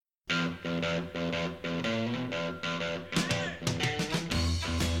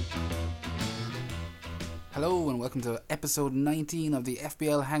Hello and welcome to episode 19 of the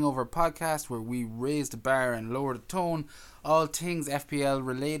FPL Hangover podcast, where we raise the bar and lower the tone. All things FPL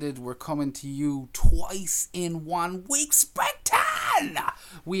related. We're coming to you twice in 1 week. Spectan!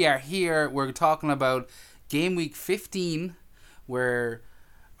 We are here. We're talking about game week 15, where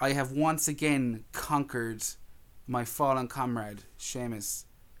I have once again conquered my fallen comrade, Seamus.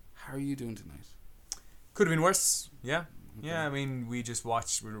 How are you doing tonight? Could have been worse. Yeah. Okay. Yeah, I mean, we were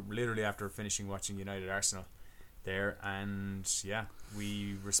literally after finishing watching United Arsenal there, and yeah,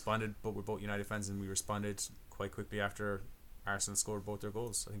 we responded, but we're both United fans, and we responded quite quickly after Arsenal scored both their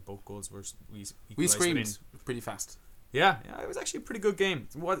goals. I think both goals were we screamed pretty fast. Yeah, it was actually a pretty good game.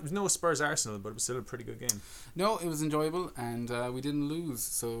 It was no Spurs Arsenal, but it was still a pretty good game. No, it was enjoyable, and we didn't lose,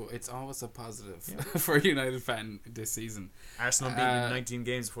 so it's always a positive for a United fan this season. Arsenal beaten in 19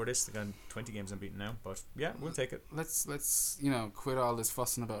 games before this. They've gone 20 games unbeaten now, but yeah, we'll take it. Let's quit all this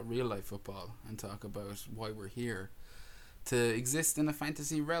fussing about real life football and talk about why we're here. To exist in a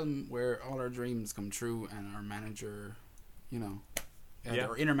fantasy realm where all our dreams come true and our manager,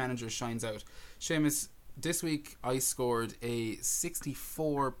 our inner manager shines out. Seamus, this week I scored a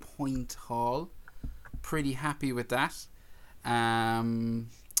 64-point haul. Pretty happy with that. 10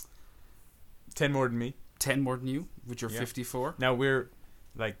 more than me. 10 more than you with your 54. Now we're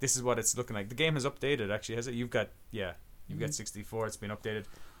this is what it's looking like. The game has updated, actually, has it? You've got 64. It's been updated.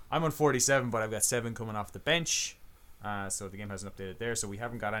 I'm on 47, but I've got 7 coming off the bench. So the game hasn't updated there. So we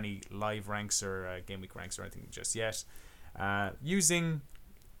haven't got any live ranks or game week ranks or anything just yet. Using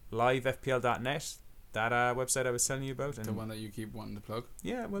livefpl.net. That website I was telling you about, and the one that you keep wanting to plug.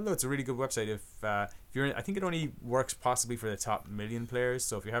 Yeah, well, no, it's a really good website. If you're, I think it only works possibly for the top 1 million players.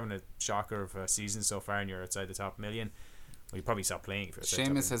 So if you're having a shocker of a season so far and you're outside the top 1 million, well, you probably stop playing. If you're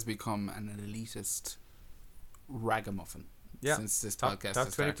Seamus has become an elitist ragamuffin. Yeah, since this podcast top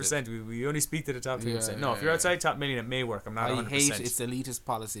 20%. We only speak to the top 20%. No, if you're outside top 1 million, it may work. I'm not 100%. I hate its elitist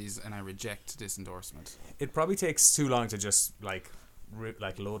policies, and I reject this endorsement. It probably takes too long to just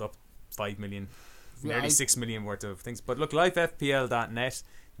load up 5 million. Nearly 6 million worth of things. But look, livefpl.net,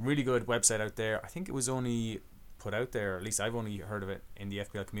 really good website out there. I think it was only put out there, at least I've only heard of it in the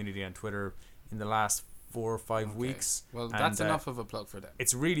FPL community on Twitter in the last 4 or 5 weeks. Well, that's enough of a plug for them.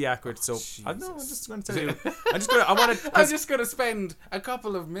 It's really accurate. So I'm just going to tell you. I'm just going to spend a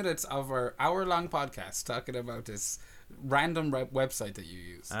couple of minutes of our hour-long podcast talking about this random website that you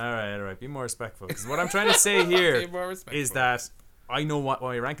use. All right. Be more respectful. Because what I'm trying to say here is that I know what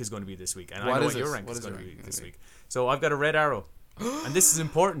my rank is going to be this week, and I know what your rank is going to be this week. So I've got a red arrow, and this is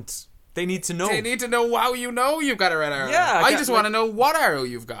important. They need to know. They need to know how you know you've got a red arrow. Yeah, I just want to know what arrow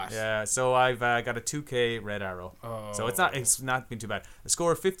you've got. Yeah, so I've got a 2K red arrow. Oh. So it's not been too bad. A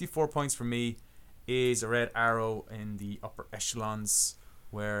score of 54 points for me is a red arrow in the upper echelons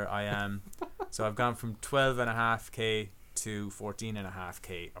where I am. So I've gone from 12.5k to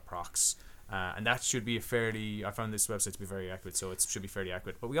 14.5k approx. And that should be I found this website to be very accurate, so it should be fairly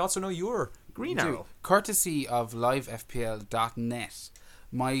accurate. But we also know your green arrow. Courtesy of livefpl.net.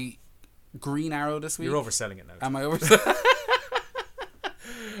 My green arrow this week. You're overselling it now. Am I overselling?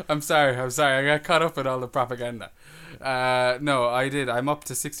 I'm sorry. I got caught up in all the propaganda. No, I did. I'm up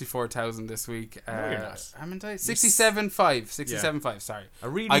to 64,000 this week. No, you're not. Haven't I? 67.5. 67.5. Sorry.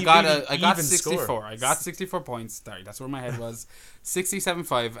 I got 64. Score. I got 64 points. Sorry, that's where my head was.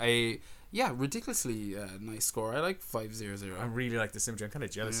 67.5. Ridiculously nice score. I like 500. I really like the symmetry. I'm kind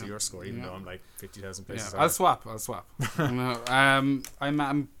of jealous of your score, even though I'm like 50,000 places. I'll swap.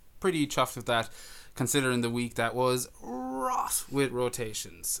 I'm pretty chuffed with that, considering the week that was wrought with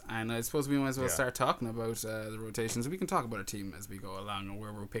rotations. And I suppose we might as well start talking about the rotations. We can talk about our team as we go along and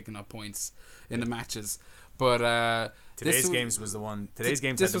where we're picking up points in the matches. But today's games was the one. Today's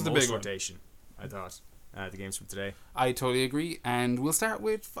games had the most rotation, I thought. The games from today. I totally agree. And we'll start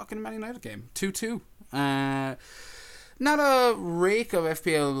with fucking Man United game. 2-2. Not a rake of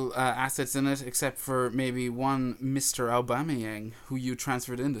FPL assets in it, except for maybe one Mr. Aubameyang, who you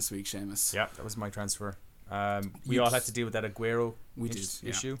transferred in this week, Seamus. Yeah, that was my transfer. We all had to deal with that Aguero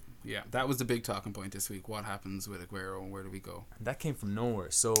issue. Yeah, that was the big talking point this week. What happens with Aguero and where do we go? And that came from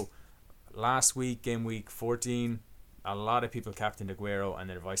nowhere. So last week, game week 14, a lot of people captained Aguero, and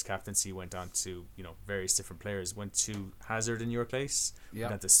their vice captaincy went on to various different players. Went to Hazard in your case,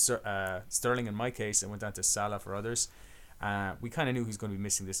 went on to Sterling in my case, and went on to Salah for others. We kind of knew he was going to be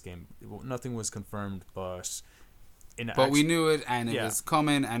missing this game. Nothing was confirmed, but we knew it, and it was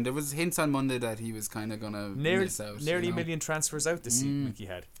coming, and there was hints on Monday that he was kind of going to miss out. Nearly a million transfers out this week he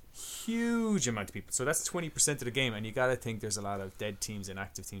had. huge amount of people. So that's 20% of the game, and you got to think there's a lot of dead teams and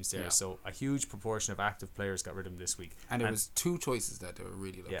active teams there. Yeah. So a huge proportion of active players got rid of him this week. And there was two choices that they were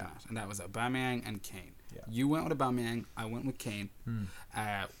really looking at, and that was Aubameyang and Kane. Yeah. You went with Aubameyang, I went with Kane.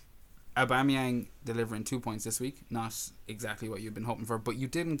 Aubameyang delivering 2 points this week, not exactly what you've been hoping for, but you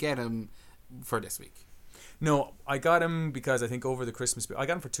didn't get him for this week. No, I got him because I think over the Christmas period, I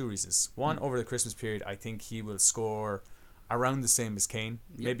got him for two reasons. One, over the Christmas period, I think he will score around the same as Kane.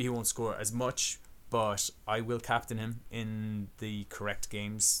 Yep. Maybe he won't score as much, but I will captain him in the correct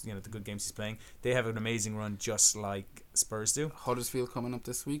games, the good games he's playing. They have an amazing run just like Spurs do. Huddersfield coming up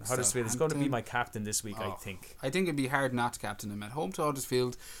this week. Huddersfield is going to be my captain this week, I think. I think it'd be hard not to captain him at home to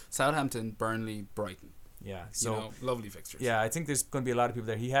Huddersfield, Southampton, Burnley, Brighton. Yeah, so lovely fixtures. Yeah, I think there's going to be a lot of people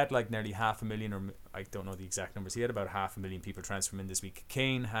there. He had like nearly 500,000, or I don't know the exact numbers. He had about 500,000 people transfer him in this week.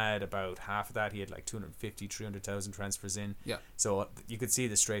 Kane had about half of that. He had like 250, 300,000 transfers in. Yeah. So you could see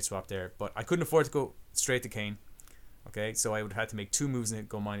the straight swap there, but I couldn't afford to go straight to Kane. Okay, so I would have had to make two moves and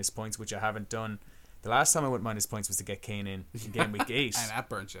go minus points, which I haven't done. The last time I went minus points was to get Kane in game week 8, and that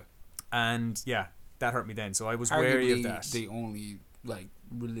burnt you. And yeah, that hurt me then. So I was arguably wary of that. The only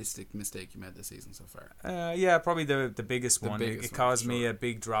realistic mistake you made this season so far. Yeah, probably the biggest one. It caused me sure. a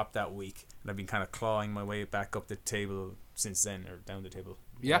big drop that week, and I've been kind of clawing my way back up the table since then, or down the table.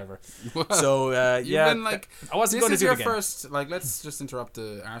 Whatever. So yeah, been I wasn't going to do it again. First, let's just interrupt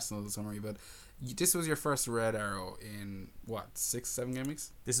the Arsenal summary, but this was your first red arrow in what 6-7 game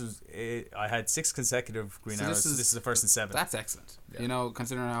weeks? I had 6 consecutive green arrows. This is the first in 7. That's excellent. Yeah.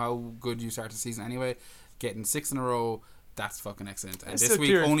 Considering how good you start the season anyway, getting 6 in a row. That's fucking excellent. And this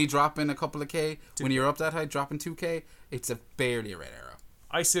week, only dropping a couple of K. When you're up that high, dropping 2K, it's barely a red arrow.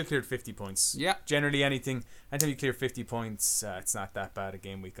 I still cleared 50 points. Yeah. Generally, anytime you clear 50 points, it's not that bad a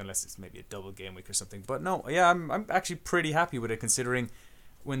game week, unless it's maybe a double game week or something. But no, yeah, I'm actually pretty happy with it, considering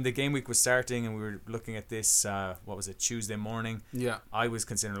when the game week was starting and we were looking at this, Tuesday morning? Yeah. I was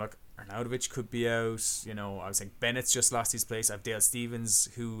considering, Arnautovic could be out. I was like, Bennett's just lost his place. I have Dale Stevens,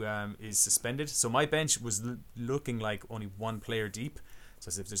 who is suspended. So my bench was looking like only one player deep. So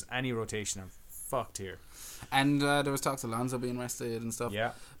if there's any rotation, I'm fucked here. And there was talks of Alonso being rested and stuff.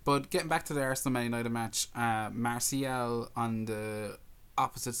 Yeah. But getting back to the Arsenal Man United match, Martial on the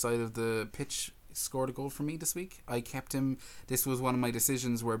opposite side of the pitch scored a goal for me this week. I kept him. This was one of my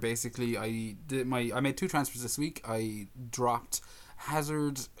decisions where basically I made 2 transfers this week. I dropped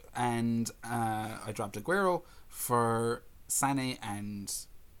Hazard and I dropped Aguero for Sané and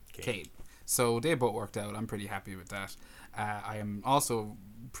Kane. So they both worked out. I'm pretty happy with that. I am also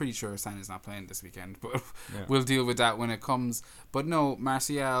pretty sure Sané's not playing this weekend, but we'll deal with that when it comes. But no,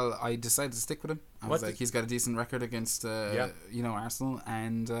 Martial, I decided to stick with him. I was like, he's got a decent record against Arsenal,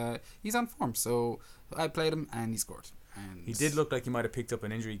 and he's on form. So I played him and he scored. And he did look like he might have picked up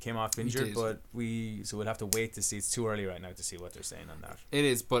an injury. He came off injured, but we'll have to wait to see. It's too early right now to see what they're saying on that. It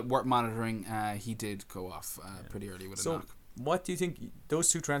is, but worth monitoring. He did go off pretty early with a knock. What do you think?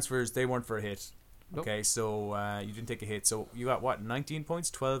 Those 2 transfers, they weren't for a hit. Nope. Okay, so you didn't take a hit. So you got 19 points,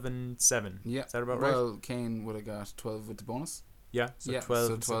 12 and 7. Yeah, is that about right? Well, Kane would have got 12 with the bonus. Yeah, so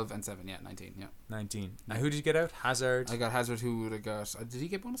 12 and 7. Yeah, 19. Yeah, 19. Now who did you get out? Hazard. I got Hazard, who would have got. Did he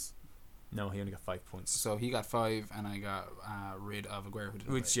get bonus? No, he only got 5 points. So he got 5, and I got rid of Aguero,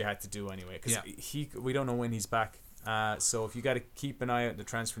 which you had to do anyway, because we don't know when he's back. So if you got to keep an eye out on the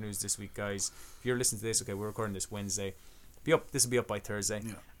transfer news this week, guys. If you're listening to this, okay, we're recording this Wednesday. This will be up by Thursday.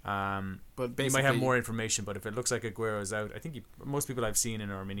 Yeah. But you might have more information. But if it looks like Aguero is out, I think most people I've seen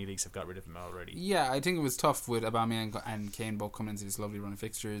in our mini leagues have got rid of him already. Yeah, I think it was tough with Aubameyang and Kane both coming into this lovely run of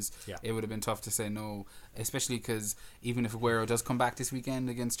fixtures. Yeah. It would have been tough to say no, especially because even if Aguero does come back this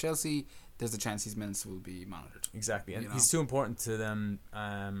weekend against Chelsea, there's a chance his minutes will be monitored. Exactly, and he's too important to them,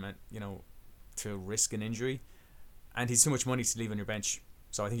 to risk an injury, and he's too much money to leave on your bench.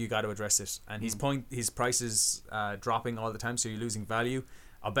 So I think you got to address it. And his price is dropping all the time, so you're losing value.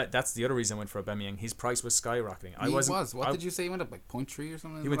 I'll bet that's the other reason I went for Aubameyang. His price was skyrocketing. What did you say he went up, like 0.3 or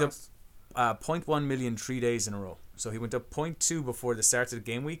something? He went up 0.1 million 3 days in a row. So he went up 0.2 before the start of the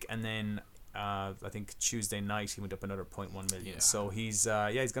game week, and then I think Tuesday night he went up another 0.1 million. So he's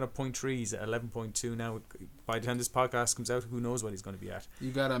he's got a 0.3. He's at 11.2 now. By the time this podcast comes out, who knows what he's going to be at.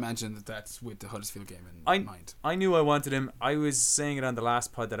 You got to imagine that's with the Huddersfield game in mind. I knew I wanted him. I was saying it on the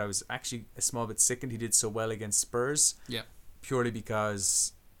last pod that I was actually a small bit sickened he did so well against Spurs. Yeah. Purely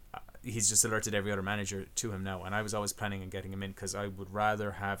because he's just alerted every other manager to him now, and I was always planning on getting him in because I would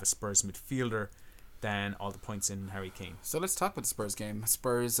rather have a Spurs midfielder than all the points in Harry Kane. So let's talk about the Spurs game.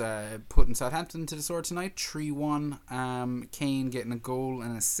 Spurs putting Southampton to the sword tonight, 3-1. Kane getting a goal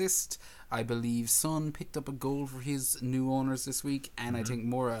and an assist. I believe Son picked up a goal for his new owners this week, and I think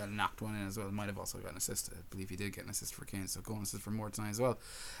Mora knocked one in as well. Might have also got an assist. I believe he did get an assist for Kane, so goal and assist for Mora tonight as well.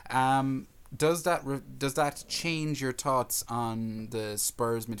 Does that change your thoughts on the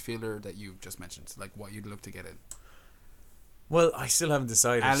Spurs midfielder that you just mentioned? Like what you'd look to get in? Well, I still haven't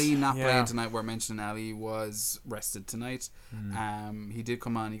decided. Ali not playing tonight. We're mentioning Ali was rested tonight. He did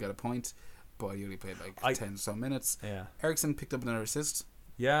come on. He got a point, but he only played like 10 or so minutes. Yeah. Eriksen picked up another assist.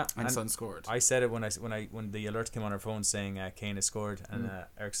 Yeah, and Son scored. I said it when the alert came on our phone saying Kane has scored and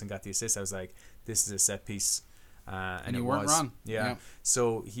Eriksen got the assist. I was like, this is a set piece. And you weren't wrong. Yeah.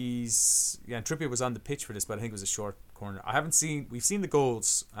 So and Trippier was on the pitch for this, but I think it was a short corner. We've seen the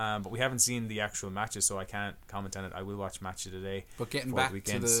goals, but we haven't seen the actual matches, so I can't comment on it. I will watch match of the day. But getting back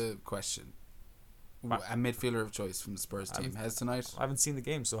to the question, a midfielder of choice from the Spurs team has tonight. I haven't seen the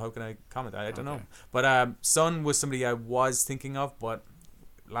game, so how can I comment? I don't know. But Son was somebody I was thinking of, but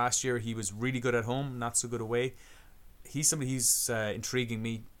last year he was really good at home, not so good away. He's somebody who's intriguing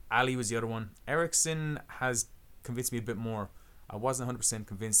me. Ali was the other one. Eriksen has convinced me a bit more. I wasn't 100%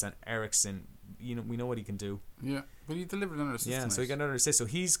 convinced on Eriksen. We know what he can do. Yeah, but he delivered another assist. Yeah, so he got another assist. So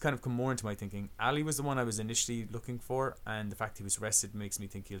he's kind of come more into my thinking. Ali was the one I was initially looking for, and the fact he was rested makes me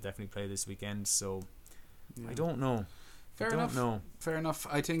think he'll definitely play this weekend. So I don't know. Fair enough.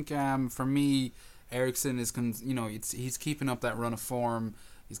 I think for me, Eriksen is he's keeping up that run of form.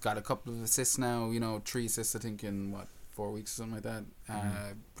 He's got a couple of assists now. 3 assists I think in 4 weeks or something like that.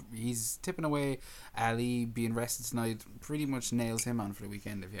 He's tipping away. Ali being rested tonight pretty much nails him on for the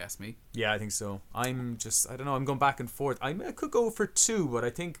weekend, if you ask me. Yeah, I think so. I don't know, I'm going back and forth. I could go for 2, but I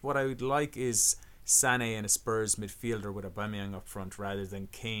think what I would like is Sané and a Spurs midfielder with Aubameyang up front rather than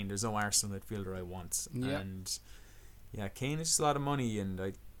Kane. There's no Arsenal midfielder I want. Yeah. And Kane is just a lot of money, and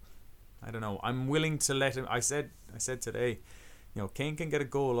I don't know. I'm willing to let him. I said today, Kane can get a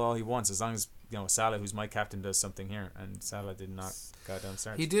goal all he wants as long as Salah, who's my captain, does something here, and Salah did not go down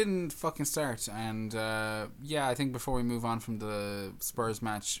start. He didn't fucking start, and I think before we move on from the Spurs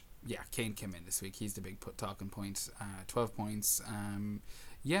match, Kane came in this week. He's the big talking point. 12 points.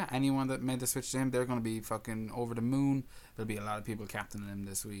 Anyone that made the switch to him, they're going to be fucking over the moon. There'll be a lot of people captaining him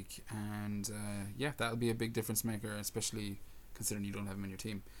this week, and that'll be a big difference maker, especially considering you don't have him in your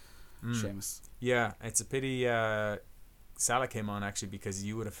team. Seamus. Yeah, it's a pity Salah came on actually, because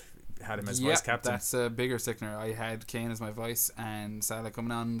you would have had him as vice captain. That's a bigger sickener. I had Kane as my vice and Salah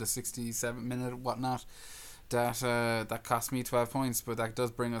coming on the 67th minute, whatnot. That cost me 12 points, but that does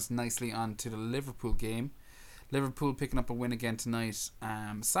bring us nicely on to the Liverpool game. Liverpool picking up a win again tonight.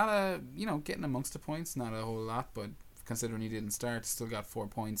 Salah, getting amongst the points, not a whole lot, but considering he didn't start, still got 4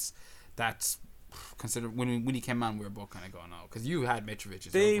 points. That's considering when he came on, we were both kind of going, because you had Mitrovic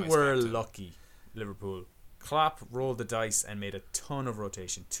as they were captain. Lucky, Liverpool. Klopp rolled the dice and made a ton of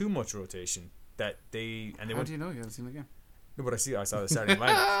rotation, too much rotation. How do you know? You haven't seen the game. No, but I saw the starting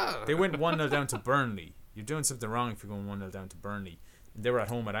lineup. They went 1-0 down to Burnley. You're doing something wrong if you're going 1-0 down to Burnley. They were at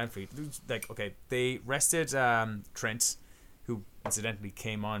home at Anfield. They rested Trent, who incidentally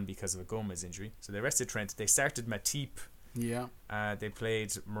came on because of a Gomez injury. So they rested Trent. They started Matip. Yeah. They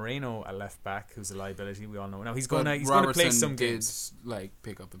played Moreno at left back, who's a liability. We all know. Now he's going to play some games.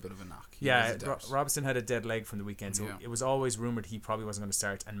 Pick up a bit of a knock. Robertson had a dead leg from the weekend, so it was always rumored he probably wasn't going to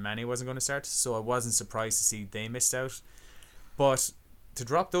start, and Mane wasn't going to start. So I wasn't surprised to see they missed out. But to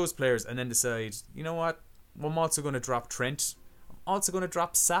drop those players and then decide, you know what? I'm also going to drop Trent. I'm also going to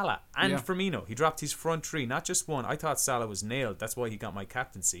drop Salah and Firmino. He dropped his front three, not just one. I thought Salah was nailed. That's why he got my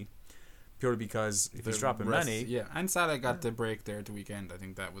captaincy. Purely because if he's dropping Mane... Yeah, and Salah got the break there at the weekend. I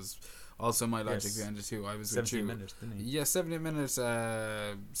think that was also my logic behind it too. I was 70 minutes, didn't he? Yeah, 70 minutes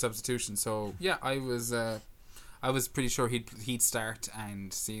substitution. So, I was pretty sure he'd start,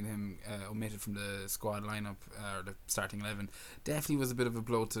 and seeing him omitted from the squad lineup or the starting 11 definitely was a bit of a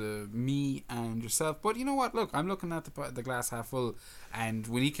blow to me and yourself. But you know what? Look, I'm looking at the glass half full, and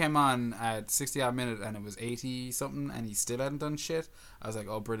when he came on at 60 odd minute and it was 80 something and he still hadn't done shit, I was like,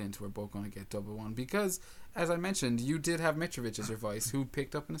 oh brilliant, we're both going to get double one, because as I mentioned, you did have Mitrovic as your vice, who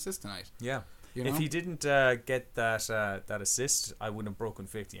picked up an assist tonight. Yeah. If he didn't get that assist, I wouldn't have broken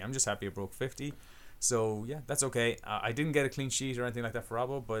 50. I'm just happy I broke 50. So, that's okay. I didn't get a clean sheet or anything like that for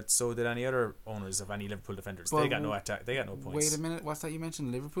Robbo, but so did any other owners of any Liverpool defenders. But they got no attack. They got no points. Wait a minute. What's that you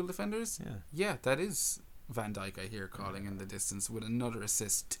mentioned? Liverpool defenders? Yeah, that is Van Dijk, I hear, calling in the distance with another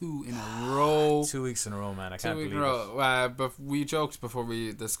assist. 2 in a row. 2 weeks in a row, man. I can't believe it. 2 weeks in a row. But we joked before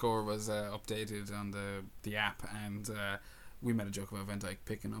the score was updated on the app, and we made a joke about Van Dijk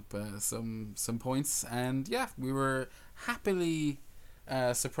picking up some points. And, we were happily...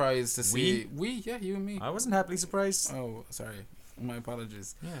 surprised to see you and me. I wasn't happily surprised. Oh, sorry. My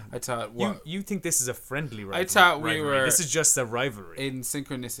apologies. Yeah. I thought you think this is a friendly rivalry? I thought we were. This is just a rivalry. In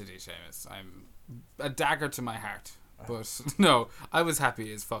synchronicity, Seamus. I'm a dagger to my heart. But no, I was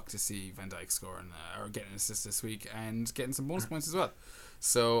happy as fuck to see Van Dijk scoring or getting an assist this week and getting some bonus points as well.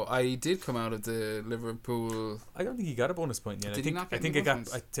 So I did come out of the Liverpool. I don't think he got a bonus point yet. Did he not get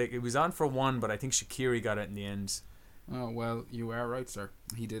it was on for one, but I think Shaqiri got it in the end. Oh well, you are right, sir.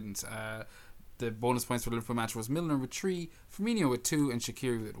 He didn't. The bonus points for the Liverpool match was Milner with 3, Firmino with 2, and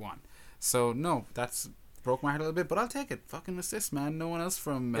Shaqiri with 1. So no, that's broke my heart a little bit, but I'll take it. Fucking assist, man. No one else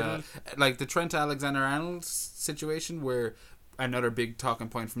from like the Trent Alexander-Arnold situation, where another big talking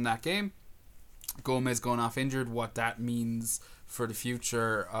point from that game. Gomez going off injured. What that means for the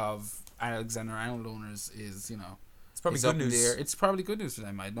future of Alexander-Arnold owners is, it's probably good news. It's probably good news for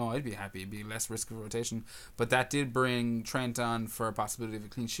them. I'd be happy. It'd be less risk of rotation. But that did bring Trent on for a possibility of a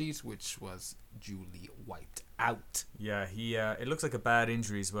clean sheet, which was duly wiped out. Yeah, he. It looks like a bad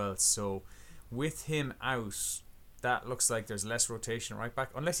injury as well. So with him out, that looks like there's less rotation right back,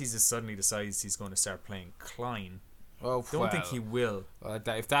 unless he just suddenly decides he's going to start playing Klein. Oh, don't think he will.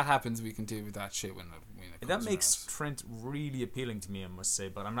 If that happens, we can deal with that shit when it comes that makes around. Trent really appealing to me, I must say.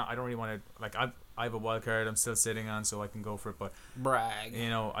 But I don't really want to. Like, I have a wild card. I'm still sitting on, so I can go for it. But brag.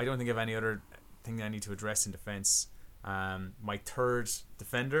 I don't think I have any other thing that I need to address in defense. My third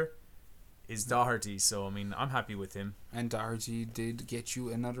defender is Doherty, so I'm happy with him. And Doherty did get you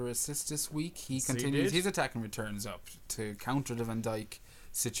another assist this week. He continues his attacking returns up to counter the Van Dijk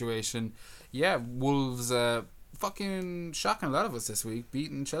situation. Yeah, Wolves fucking shocking a lot of us this week,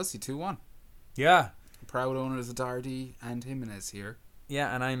 beating Chelsea 2-1. Yeah. Proud owners of Doherty and Jimenez here.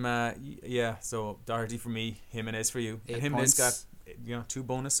 Yeah, and I'm so Doherty for me, Jimenez for you. 8 and Jimenez points. got 2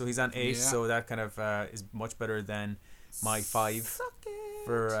 bonus, so he's on 8, so that kind of is much better than my 5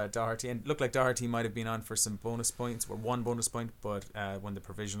 for Doherty. And it looked like Doherty might have been on for some bonus points, or 1 bonus point, but when the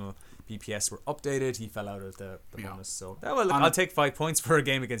provisional BPS were updated, he fell out of the bonus. So I'll take 5 points for a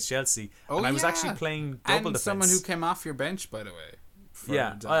game against Chelsea. And I was actually playing double defense. Someone who came off your bench, by the way.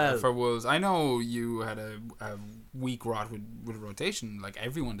 For Wolves. I know you had a weak rot with rotation, like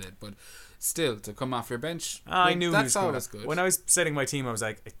everyone did, but still, to come off your bench, I knew that's he was always good. When I was setting my team, I was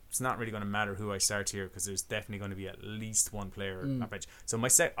like, it's not really going to matter who I start here, because there's definitely going to be at least one player on bench. So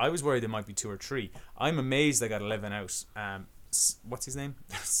I was worried there might be 2 or 3. I'm amazed I got 11 out. What's his name?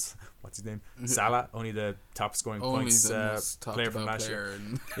 Salah, only the top scoring points player from last year.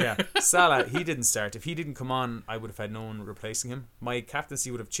 Yeah, Salah, he didn't start. If he didn't come on, I would have had no one replacing him. My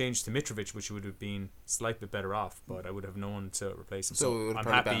captaincy would have changed to Mitrovic, which would have been slightly better off, but I would have no one to replace him. So it would have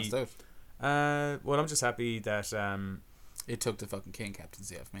I'm probably happy. balanced out. Well, I'm just happy that it took the fucking Kane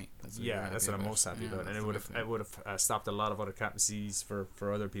captaincy off me. That's what I'm most happy about, and it would have stopped a lot of other captaincies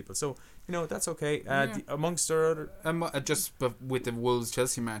for other people. So that's okay. Amongst our other, just with the Wolves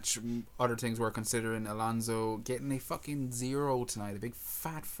Chelsea match, other things we're considering: Alonso getting a fucking 0 tonight, a big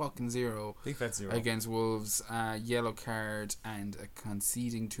fat fucking 0, big fat 0 against Wolves, yellow card and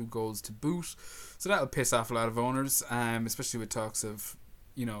conceding 2 goals to boot. So that'll piss off a lot of owners, especially with talks of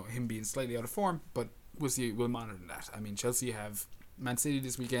him being slightly out of form, but. We'll monitor that. I mean, Chelsea have Man City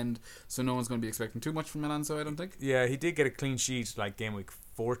this weekend, so no one's going to be expecting too much from Alonso, I don't think. Yeah, he did get a clean sheet like game week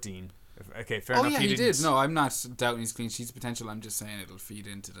 14. Okay, fair enough. Oh yeah, he did. No, I'm not doubting his clean sheet's potential. I'm just saying it'll feed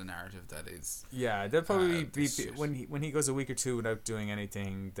into the narrative that is. Yeah, there'll probably be when he goes a week or 2 without doing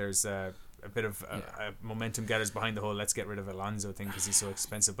anything. There's a bit of a momentum gathers behind the whole let's get rid of Alonso thing because he's so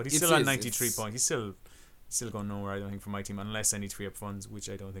expensive. But he's still on 93 points. He's still going nowhere, I don't think, for my team, unless I need to free up funds, which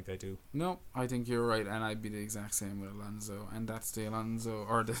I don't think I do. No, I think you're right, and I'd be the exact same with Alonso, and that's the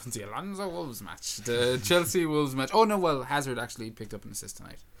Alonso Wolves match, the Chelsea Wolves match. Oh no, well, Hazard actually picked up an assist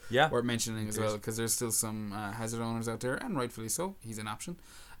tonight. Yeah, worth mentioning as well, because there's still some Hazard owners out there, and rightfully so. He's an option,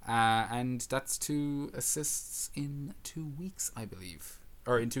 and that's 2 assists in 2 weeks, I believe,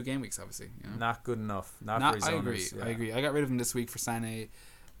 or in 2 game weeks, obviously. Not good enough. Not for his owners. I agree. I got rid of him this week for Sané.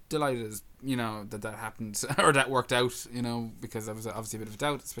 Delighted as that happened or that worked out, because there was obviously a bit of a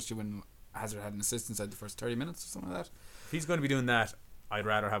doubt, especially when Hazard had an assist inside the first 30 minutes or something like that. If he's going to be doing that, I'd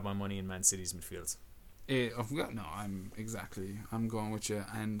rather have my money in Man City's midfield. No, I'm going with you,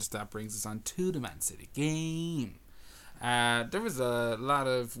 and that brings us on to the Man City game. There was a lot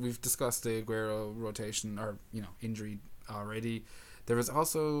of, we've discussed the Aguero rotation or injury already. There was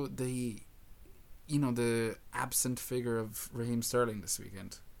also the absent figure of Raheem Sterling this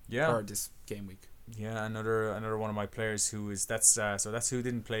weekend. Yeah. Or this game week. Yeah, another one of my players who is that's who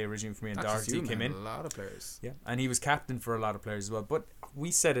didn't play originally for me, and Doherty came in. A lot of players. Yeah, and he was captain for a lot of players as well. But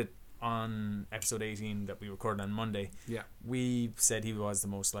we said it on episode 18 that we recorded on Monday, we said he was the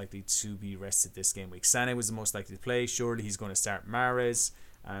most likely to be rested this game week. Sané was the most likely to play. Surely he's going to start Mahrez.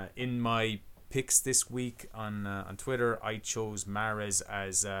 In my picks this week on Twitter, I chose Mahrez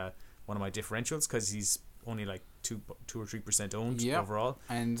as one of my differentials because he's only like 2 or 3% owned overall,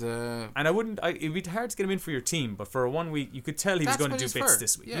 and I wouldn't. It'd be hard to get him in for your team, but for a 1 week, you could tell he was going to do bits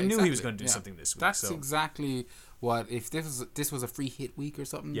this week. You knew he was going to do something this week. That's exactly what. If this was a free hit week or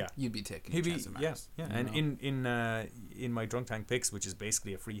something, you'd be taking. He'd be And in my Drunk Tank picks, which is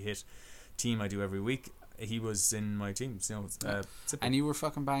basically a free hit team I do every week, he was in my team. So and you were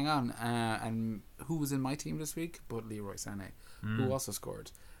fucking bang on. And who was in my team this week? But Leroy Sané, who also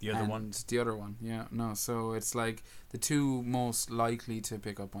scored. The other one, yeah. No, so it's like the two most likely to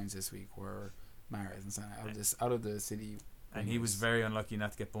pick up points this week were Mahrez and Sané out of the City. And he was very unlucky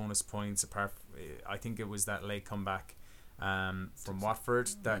not to get bonus points. I think it was that late comeback from Watford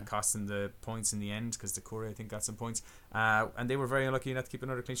that cost them the points in the end because the Corey I think got some points. And they were very unlucky not to keep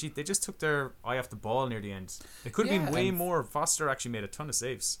another clean sheet. They just took their eye off the ball near the end. It could have been way more. Foster actually made a ton of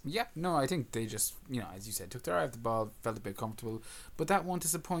saves. Yeah, no, I think they just, as you said, took their eye off the ball, felt a bit comfortable. But that won't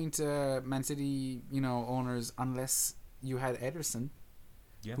disappoint Man City, owners unless you had Ederson.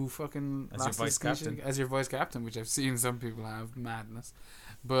 Yeah. Who fucking as your vice captain, which I've seen some people have. Madness.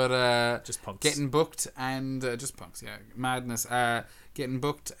 But just punks. Getting booked and just punks, madness. Getting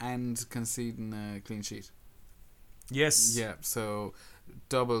booked and conceding a clean sheet. Yes. Yeah, so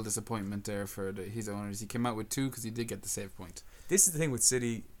double disappointment there for his owners. He came out with 2 because he did get the save point. This is the thing with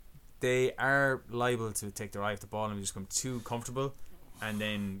City. They are liable to take their eye off the ball and just become too comfortable and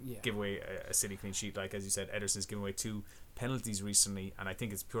then give away a City clean sheet. Like, as you said, Ederson's given away 2 penalties recently, and I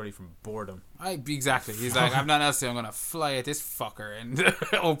think it's purely from boredom. Exactly. He's like, I've nothing else to do. I'm gonna fly at this fucker and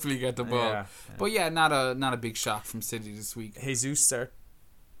hopefully get the ball. But not a big shock from City this week. Jesus started.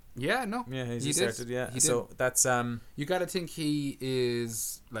 Yeah, no. Yeah, Jesus started. Yeah, so that's you gotta think he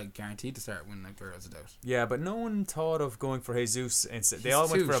is like guaranteed to start when Aguero's out. Yeah, but no one thought of going for Jesus instead. They all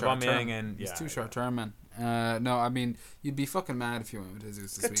went for Aubameyang, and he's too short term, man. No, I mean you'd be fucking mad if you went with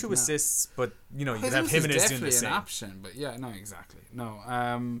Jesus this week. 2 assists, but you'd have Jimenez doing the same. An option, but no, exactly.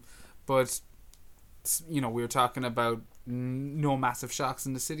 No, but we were talking about no massive shocks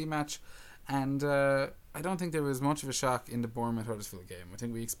in the City match, and I don't think there was much of a shock in the Bournemouth-Huddersfield game. I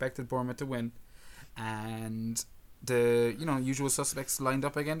think we expected Bournemouth to win, and the usual suspects lined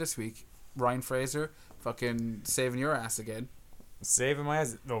up again this week. Ryan Fraser, fucking saving your ass again. Saving my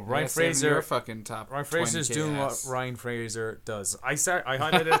ass. No, Ryan Fraser. Your fucking top. Ryan Fraser's doing what Ryan Fraser does. I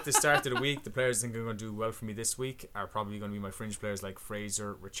highlighted at the start of the week. The players I think are going to do well for me this week are probably going to be my fringe players like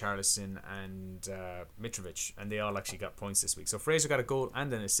Fraser, Richarlison, and Mitrovic, and they all actually got points this week. So Fraser got a goal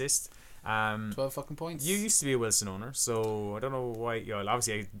and an assist. 12 fucking points. You used to be a Wilson owner, so I don't know why.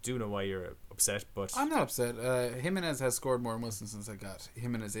 Obviously, I do know why you're upset, but I'm not upset. Jimenez has scored more than Wilson since I got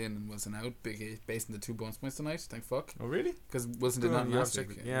Jimenez in and Wilson out, based on the 2 bonus points tonight. Thank fuck. Oh really? Because Wilson did not last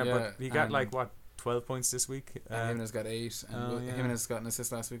week. Yeah, but he got 12 points this week. Jimenez got 8, and Jimenez got an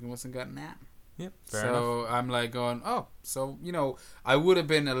assist last week, and Wilson got 9. Yep. So enough. I'm like going, I would have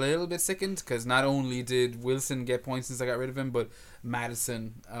been a little bit sickened because not only did Wilson get points since I got rid of him, but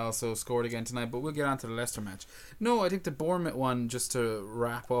Maddison also scored again tonight. But we'll get on to the Leicester match. No, I think the Bournemouth one, just to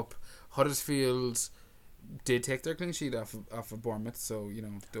wrap up, Huddersfield did take their clean sheet off of Bournemouth. So,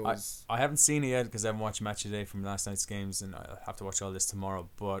 those... I haven't seen it yet because I haven't watched Match of the Day from last night's games, and I'll have to watch all this tomorrow.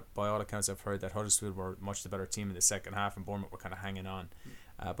 But by all accounts, I've heard that Huddersfield were much the better team in the second half and Bournemouth were kind of hanging on.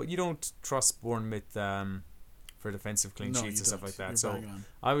 But you don't trust Bournemouth for defensive clean sheets and stuff like that. So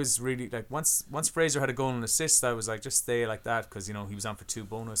I was really like once Fraser had a goal and assist, I was like, just stay like that because he was on for 2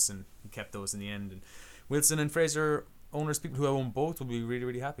 bonus and he kept those in the end. And Wilson and Fraser owners, people who own both, will be really,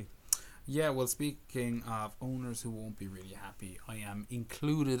 really happy. Yeah, well, speaking of owners who won't be really happy, I am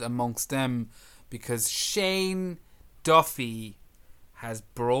included amongst them because Shane Duffy has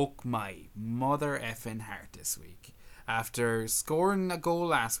broke my mother effing heart this week. After scoring a goal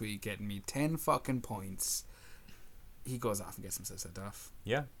last week, getting me 10 fucking points, he goes off and gets himself sent off.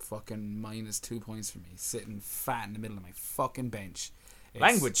 Yeah. Fucking -2 points for me, sitting fat in the middle of my fucking bench.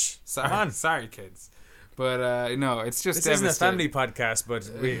 Language. Sorry, kids. But no, it's just this isn't a family podcast, but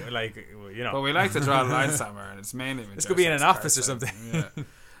we But we like to draw the line somewhere, and it's mainly. This could be in an office or something. Yeah.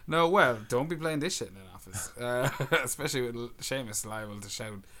 No, well, don't be playing this shit in an office, especially with Seamus liable to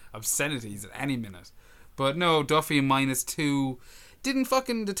shout obscenities at any minute. But no, Duffy -2 didn't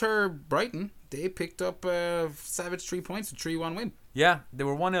fucking deter Brighton. They picked up savage 3 points, a 3-1 win. Yeah, they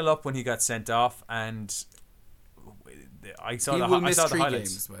were 1-0 up when he got sent off, and I saw He the will miss I saw 3 the highlights.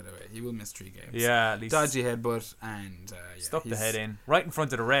 games, by the way. He will miss 3 games. Yeah, at least Dodgy headbutt and stuck the head in right in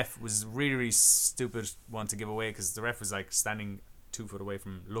front of the ref. Was really, really stupid one to give away because the ref was like standing 2 foot away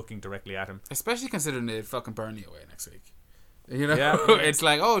from looking directly at him. Especially considering they fucking Burnley away next week. You know, Yeah. it's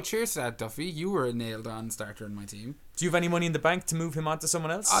like, oh, cheers to that, Duffy. You were a nailed on starter in my team. Do you have any money in the bank to move him on to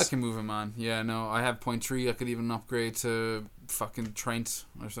someone else? I can move him on. Yeah, no, I have 0.3. I could even upgrade to fucking Trent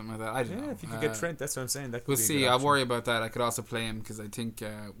or something like that. I don't know. If you could get Trent, that's what I'm saying. That could We'll be a see. good I'll option. worry about that. I could also play him because I think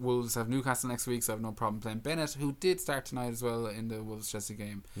Wolves have Newcastle next week, so I have no problem playing Bennett, who did start tonight as well in the Wolves-Chelsea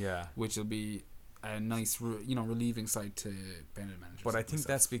game. Yeah. Which will be a nice, relieving side to Bennett managers. But I think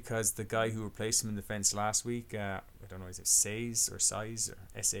that's because the guy who replaced him in defence last week, I don't know, is it Saiss or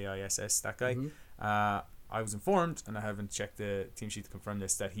Saiss, that guy? Mm-hmm. I was informed, and I haven't checked the team sheet to confirm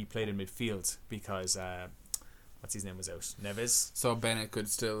this, that he played in midfield because what's his name was out, Neves. So Bennett could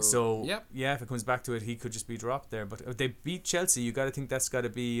still. So yep. yeah, if it comes back to it, he could just be dropped there. But if they beat Chelsea, you got to think that's got to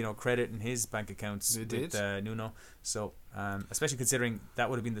be credit in his bank accounts with Nuno. So especially considering that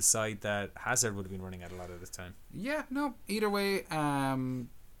would have been the side that Hazard would have been running at a lot of the time. Yeah. No. Either way.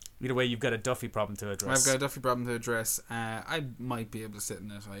 Either way, you've got a Duffy problem to address. I've got a Duffy problem to address. I might be able to sit in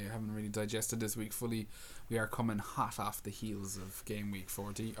it. I haven't really digested this week fully. We are coming hot off the heels of game week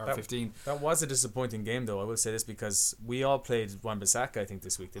 40 or 15. That was a disappointing game, though. I will say this because we all played Wan-Bissaka, I think,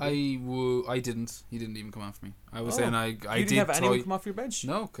 this week. Did we? I didn't. He didn't even come off me. I was saying you didn't have anyone come off your bench?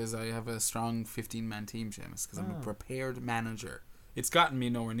 No, because I have a strong 15-man team, Seamus. Because I'm a prepared manager. It's gotten me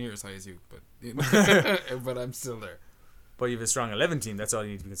nowhere near as high as you, but I'm still there. But you have a strong 11 team. That's all you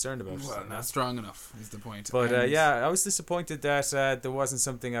need to be concerned about. Well, not strong enough is the point. But I was disappointed that there wasn't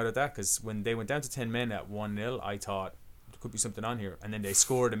something out of that because when they went down to 10 men at 1-0, I thought there could be something on here. And then they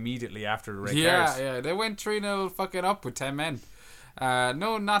scored immediately after the red card. Yeah, they went 3-0 fucking up with 10 men.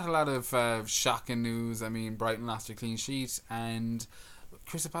 No, not a lot of shocking news. I mean, Brighton lost a clean sheet and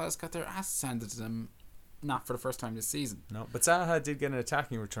Crystal Palace got their asses handed to them, not for the first time this season. No, but Zaha did get an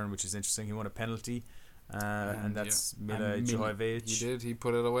attacking return, which is interesting. He won a penalty. And that's Mila Jovovich. He did. He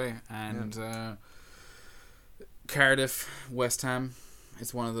put it away. And Cardiff, West Ham.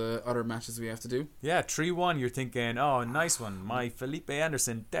 It's one of the other matches we have to do. Yeah, 3-1. You're thinking, oh, nice one. My Felipe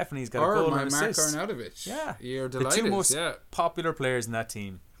Anderson definitely has got or a goal my and Mark assist. Arnautovic. Yeah, you're delighted. The two most popular players in that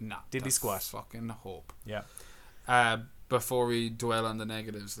team. Diddly squat. Fucking hope. Yeah. Before we dwell on the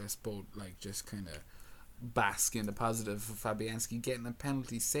negatives, let's both just kind of bask in the positive of Fabianski getting a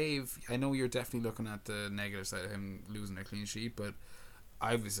penalty save. I know you're definitely looking at the negative side of him losing a clean sheet, but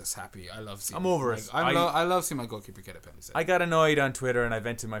I was just happy. I love seeing. I'm over it. I love seeing my goalkeeper get a penalty save. I got annoyed on Twitter and I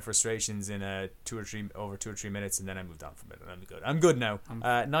vented my frustrations in 2 or 3 minutes, and then I moved on from it. And I'm good. I'm good now.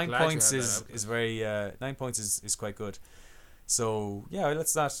 9 points is very 9 points is quite good. So yeah,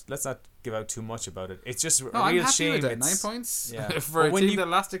 let's not give out too much about it. It's just a real shame. With that. 9 points. Yeah. For a team that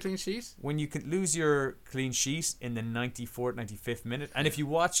lost a clean sheet. When you could lose your clean sheet in the 94th, 95th minute, and if you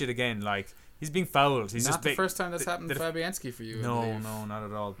watch it again, he's being fouled. He's not just the first time that's happened to Fabianski for you. No, not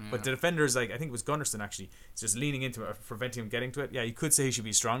at all. Yeah. But the defenders, I think it was Gunnarsson actually, is just leaning into it, preventing him getting to it. Yeah, you could say he should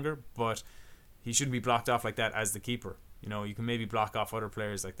be stronger, but he shouldn't be blocked off like that as the keeper. You can maybe block off other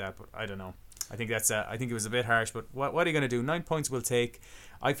players like that, but I don't know. I think it was a bit harsh, but what are you going to do? 9 points will take.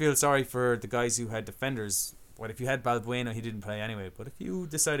 I feel sorry for the guys who had defenders. What if you had Balbuena? He didn't play anyway. But if you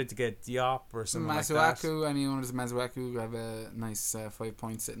decided to get Diop or something like that, any owners of Masuaku have a nice 5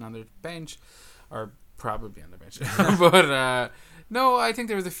 points sitting on their bench, or probably on the bench. But no, I think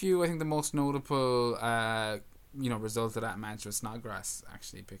there was a few. I think the most notable result of that match was Snodgrass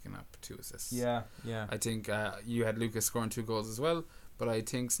actually picking up 2 assists. Yeah. I think you had Lucas scoring 2 goals as well. But I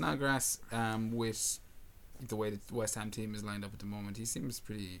think Snodgrass, with the way the West Ham team is lined up at the moment, he seems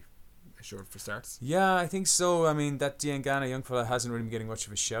pretty assured for starts. Yeah, I think so. I mean, that Diangana young fella hasn't really been getting much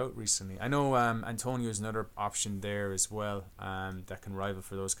of a shout recently. I know Antonio is another option there as well, that can rival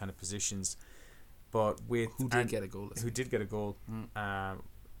for those kind of positions. But who did get a goal?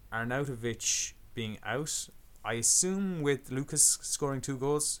 Arnautovic being out, I assume with Lucas scoring 2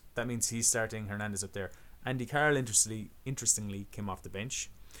 goals, that means he's starting Hernandez up there. Andy Carroll interestingly came off the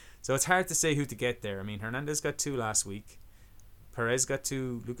bench. So it's hard to say who to get there. I mean, Hernandez got 2 last week. Perez got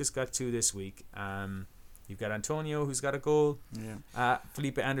 2. Lucas got 2 this week. You've got Antonio, who's got a goal. Yeah.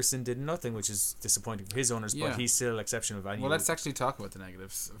 Felipe Anderson did nothing, which is disappointing for his owners, but he's still exceptional value. Well, let's actually talk about the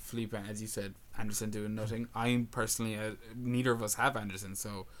negatives. Felipe, as you said, Anderson doing nothing. I'm personally, neither of us have Anderson,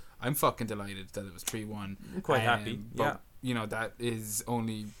 so I'm fucking delighted that it was 3-1. I'm quite happy. But, that is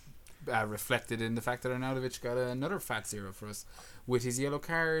only reflected in the fact that Arnautovic got another fat zero for us with his yellow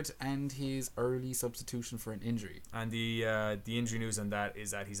card and his early substitution for an injury. And the injury news on that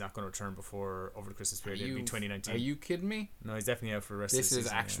is that he's not going to return before over the Christmas period. It'll be 2019. Are you kidding me? No, he's definitely out for the rest of the season. This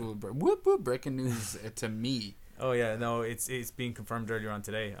is actual whoop whoop breaking news to me. Oh yeah, no, it's being confirmed earlier on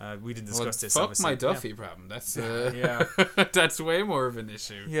today. We didn't discuss this. Fuck obviously. my Duffy problem. That's yeah, that's way more of an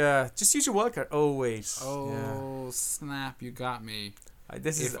issue. Yeah, just use your wildcard. Oh wait. Oh snap! You got me.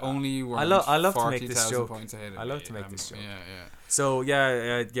 This is only you were. I love to make this joke. Points ahead of I love me. to make this joke. Yeah. So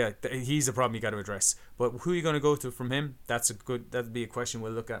he's a problem you got to address. But who are you going to go to from him? That'd be a question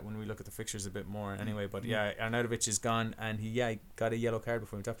we'll look at when we look at the fixtures a bit more. Anyway, but Arnautovic is gone, and he got a yellow card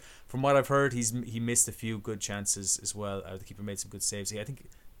before he went off. From what I've heard, he missed a few good chances as well. The keeper made some good saves. I think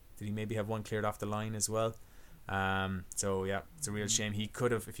did he maybe have one cleared off the line as well. So yeah, it's a real shame. He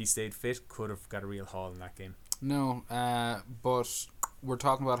could have, if he stayed fit, could have got a real haul in that game. No, but we're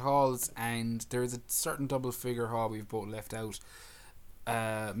talking about hauls, and there is a certain double figure haul we've both left out.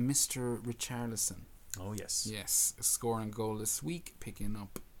 Mr. Richarlison. Oh yes. Yes, scoring a goal this week, picking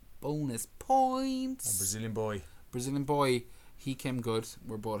up bonus points. A Brazilian boy. He came good.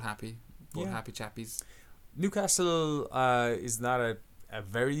 We're both happy. Happy chappies. Newcastle is not a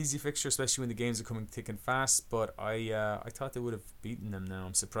very easy fixture, especially when the games are coming thick and fast. But I thought they would have beaten them. Now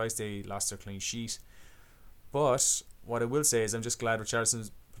I'm surprised they lost their clean sheet. But what I will say is I'm just glad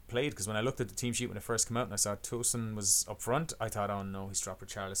Richarlison played, because when I looked at the team sheet when it first came out and I saw Tosin was up front, I thought, oh no, he's dropped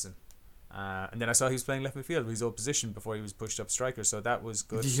Richarlison. And then I saw he was playing left midfield, his old position, before he was pushed up striker, so that was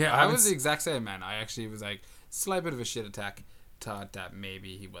good. Yeah, I was the exact same, man. I actually was like, slight bit of a shit attack. Thought that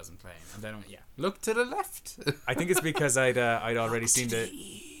maybe he wasn't playing, and then look to the left. I think it's because I'd already seen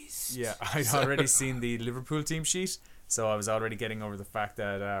I'd already seen the Liverpool team sheet, so I was already getting over the fact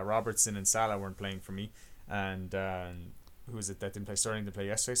that Robertson and Salah weren't playing for me, and who was it that didn't play? Sterling didn't play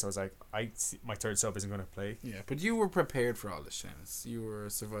yesterday, so I was like, my third sub isn't going to play. Yeah, but you were prepared for all this, Seamus. You were a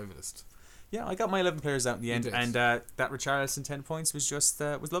survivalist. Yeah, I got my 11 players out in the end, and that Richarlison 10 points was just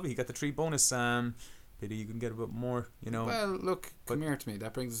was lovely. He got the 3 bonus. Pity you can get a bit more, Well, look, come here to me.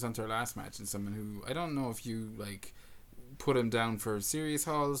 That brings us on to our last match, and someone who I don't know if you put him down for serious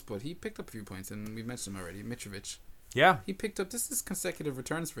hauls, but he picked up a few points, and we mentioned him already. Mitrovic. Yeah, he picked up. This is consecutive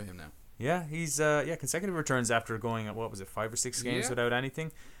returns for him now. Yeah, he's consecutive returns after going at 5 or 6 games without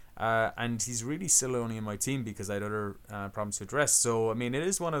anything, and he's really still only in my team because I had other problems to address. So I mean, it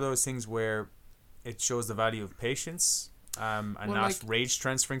is one of those things where it shows the value of patience. And not rage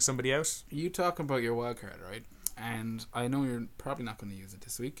transferring somebody out. You talking about your wild card, right? And I know you're probably not going to use it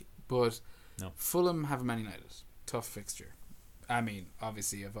this week, but no. Fulham have Man United. Tough fixture. I mean,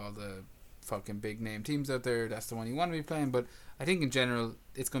 obviously, of all the fucking big name teams out there, that's the one you want to be playing, but I think in general,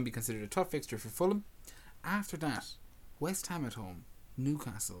 it's going to be considered a tough fixture for Fulham. After that, West Ham at home,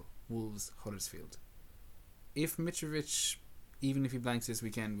 Newcastle, Wolves, Huddersfield. If Mitrovic, even if he blanks this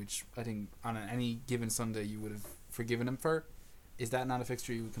weekend, which I think on any given Sunday you would have forgiven him for, is that not a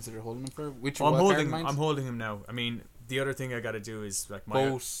fixture you would consider holding him for? I'm holding him now. I mean, the other thing I got to do is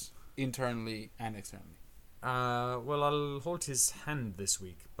both internally and externally. Well, I'll hold his hand this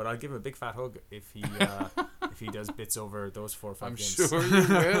week, but I'll give him a big fat hug if he if he does bits over those 4 or 5 games. I'm sure you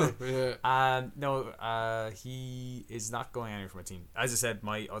will. Yeah. No, he is not going anywhere from my team. As I said,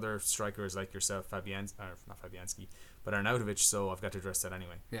 my other strikers like yourself, not Fabianski, but Arnautovic, so I've got to address that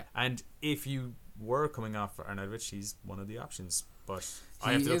anyway. Yeah. And if you were coming off for Arnautovic, he's one of the options, but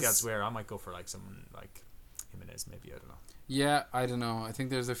I have to look elsewhere. I might go for someone like Jimenez, maybe. I don't know. Yeah, I don't know. I think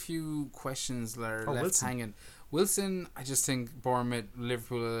there's a few questions that are left hanging. Wilson, I just think Bournemouth,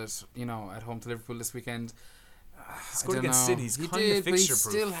 Liverpool, at home to Liverpool this weekend. He scored against City. He's kind of but he fixture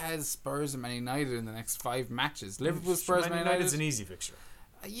proof. still has Spurs and Man United in the next 5 matches. Liverpool, Spurs, Man United's an easy fixture.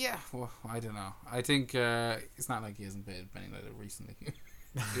 Yeah, well, I don't know. I think it's not like he hasn't played Man United recently.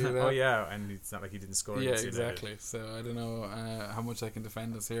 Oh yeah, and it's not like he didn't score. Yeah, exactly. So I don't know how much I can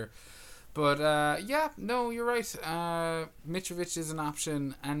defend us here. But no, you're right. Mitrovic is an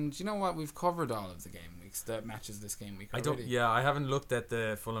option, and you know what? We've covered all of the game weeks, the matches this game week already. I haven't looked at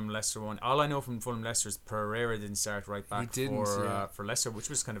the Fulham Leicester one. All I know from Fulham Leicester is Pereira didn't start right back for Leicester, which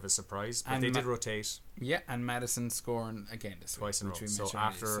was kind of a surprise. But they did rotate. Yeah, and Maddison scoring again this week, twice in a row. So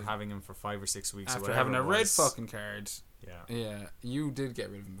after having him for 5 or 6 weeks, after having a red fucking card. Yeah, you did get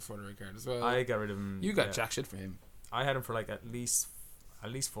rid of him before the red card as well. I got rid of him. You got jack shit for him. I had him for at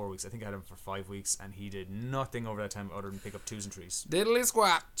least 4 weeks. I think I had him for 5 weeks, and he did nothing over that time other than pick up 2s and 3s. Diddly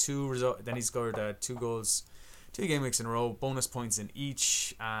squat. Then he scored 2 goals. 2 game weeks in a row, bonus points in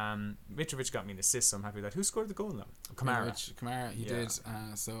each. Mitrovic got me an assist, so I'm happy with that. Who scored the goal now? Kamara, he did.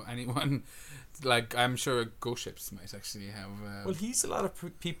 So anyone, like, I'm sure Ghost Ships might actually have. Well, he's a lot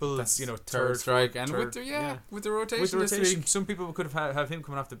of people's, third strike, and third, with the rotation this week, some people could have him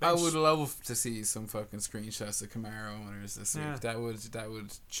coming off the bench. I would love to see some fucking screenshots of Kamara owners this week. That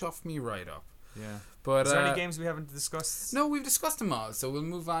would chuff me right up. Yeah. But is there any games we haven't discussed? No, we've discussed them all, so we'll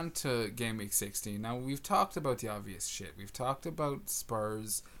move on to game week 16. Now, we've talked about the obvious shit. We've talked about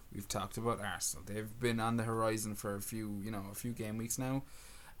Spurs. We've talked about Arsenal. They've been on the horizon for a few game weeks now.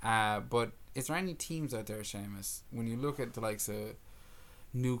 But is there any teams out there, Seamus, when you look at the likes of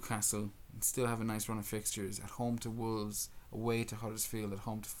Newcastle, and still have a nice run of fixtures, at home to Wolves, away to Huddersfield, at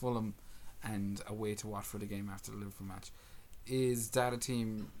home to Fulham, and away to Watford, the game after the Liverpool match? Is that a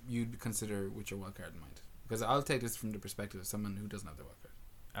team you'd consider with your wildcard in mind? Because I'll take this from the perspective of someone who doesn't have their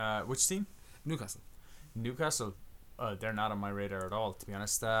wildcard. Which team? Newcastle. They're not on my radar at all, to be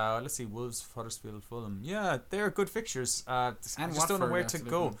honest. Let's see, Wolves, Huddersfield, Fulham. Yeah, they're good fixtures. I just don't know where to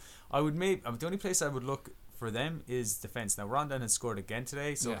go. The only place I would look for them is defence. Now, Rondon has scored again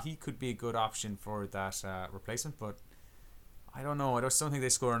today, so he could be a good option for that replacement, but I don't know. I just don't think they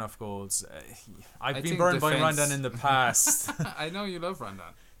score enough goals. I've been burned by Rondon in the past. I know you love Rondon.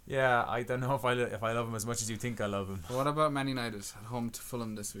 Yeah, I don't know if I love him as much as you think I love him. What about Man United at home to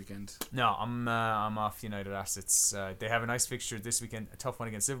Fulham this weekend? No, I'm off United assets. They have a nice fixture this weekend, a tough one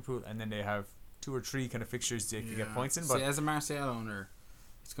against Liverpool, and then they have 2 or 3 kind of fixtures they can get points in. But see, as a Martial owner,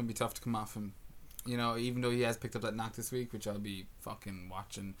 it's going to be tough to come off him. Even though he has picked up that knock this week, which I'll be fucking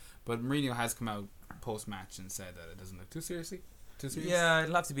watching. But Mourinho has come out post-match and said that it doesn't look too serious. Yeah,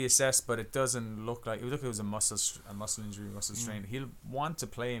 it'll have to be assessed, but it doesn't look like... It would look like it was a muscle injury, muscle strain. He'll want to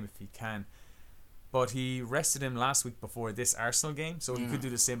play him if he can. But he rested him last week before this Arsenal game, so he could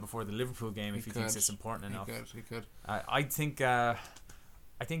do the same before the Liverpool game if he thinks it's important enough. He could. I think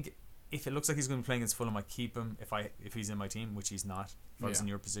if it looks like he's going to be playing against Fulham, I keep him if he's in my team, which he's not. If I was in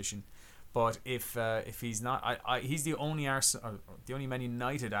your position. But if he's not, he's the only the only Man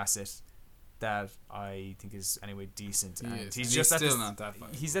United asset that I think is anyway decent. And he's just still not that bad.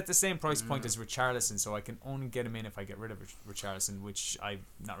 He's at the same price point as Richarlison, so I can only get him in if I get rid of Richarlison, which I'm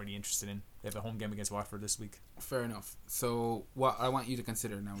not really interested in. They have a home game against Watford this week. Fair enough. So what I want you to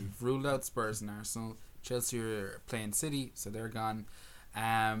consider now, we've ruled out Spurs and Arsenal. Chelsea are playing City, so they're gone.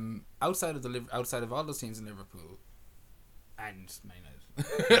 Outside of all those teams in Liverpool and Man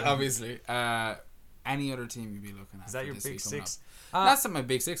United, obviously. Any other team you'd be looking at? Is that your big 6? That's not my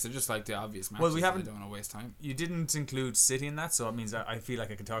big 6. They're just like the obvious matches. Well, we haven't. I don't want to waste time. You didn't include City in that, so it means I feel like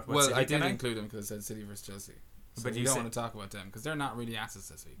I can talk about. Well, City. I did include them because I said City versus Chelsea. So but you don't want to talk about them because they're not really assets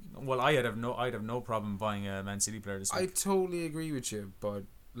this week. Well, I'd have no problem buying a Man City player this week. I totally agree with you, but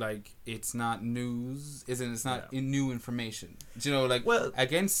like it's not news, isn't? It's not new information. Do you know, like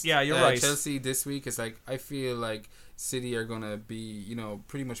against you're right. Chelsea this week, it's like I feel like City are gonna be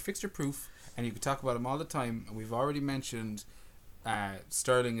pretty much fixture proof. And you could talk about him all the time. We've already mentioned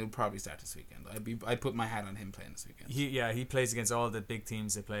Sterling will probably start this weekend. I'd put my hat on him playing this weekend. He plays against all the big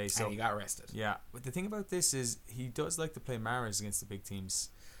teams they play. So and he got rested. Yeah, but the thing about this is he does like to play Mahrez against the big teams.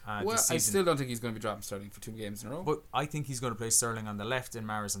 I still don't think he's going to be dropping Sterling for 2 games in a row. But I think he's going to play Sterling on the left and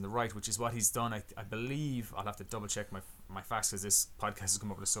Mahrez on the right, which is what he's done. I believe I'll have to double check my facts because this podcast has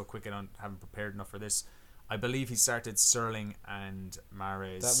come up with so quick. I haven't prepared enough for this. I believe he started Sterling and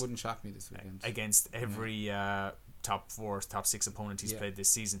Mahrez. That wouldn't shock me this weekend. Against every top 4, top 6 opponent he's played this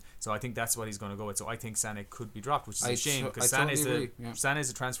season. So I think that's what he's going to go with. So I think Sané could be dropped, which is a shame because Sané is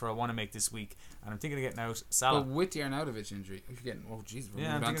a transfer I want to make this week, and I'm thinking of getting out Salah. But with the Arnautovic injury, you're getting we're moving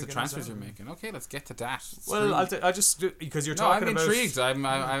on to the transfers you're making. Okay, let's get to that. Well, I'll just because you're talking about. I'm intrigued.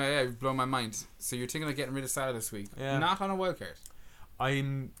 I've blown my mind. So you're thinking of getting rid of Salah this week? Yeah. Not on a wild card.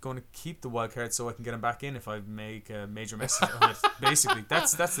 I'm going to keep the wild card so I can get him back in if I make a major mess of it. Basically,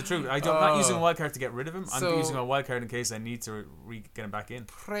 that's the truth. I'm not using a wild card to get rid of him. I'm using a wild card in case I need to get him back in.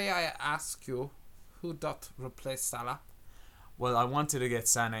 Pray I ask you, who doth replace Salah? Well, I wanted to get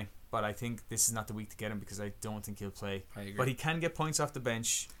Sané, but I think this is not the week to get him because I don't think he'll play. I agree. But he can get points off the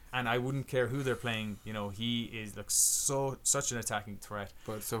bench. And I wouldn't care who they're playing. He looks such an attacking threat.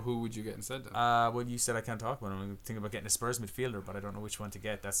 But so who would you get instead then? Well, you said I can't talk about him. I'm thinking about getting a Spurs midfielder, but I don't know which one to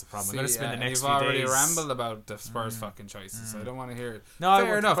get. That's the problem. I'm going to spend the next few days. You've already rambled about the Spurs fucking choices. So I don't want to hear it. No,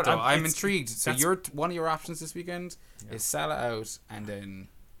 fair enough. Though I'm intrigued. So one of your options this weekend is Salah out, and then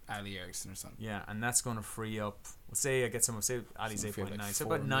Ali Eriksson or something. Yeah, and that's going to free up. Say I get someone. Say Ali's 8.9. So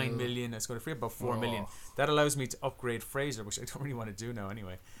about 9 million. It's going to free up about 4 million. That allows me to upgrade Fraser, which I don't really want to do now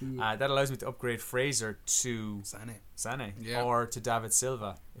anyway. That allows me to upgrade Fraser to Sané, or to David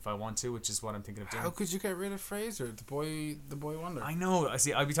Silva if I want to, which is what I'm thinking of doing. How could you get rid of Fraser, the boy wonder? I know. I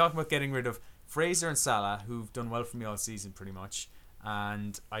see. I'd be talking about getting rid of Fraser and Salah, who've done well for me all season pretty much,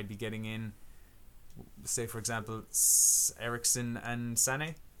 and I'd be getting in, say for example, Eriksson and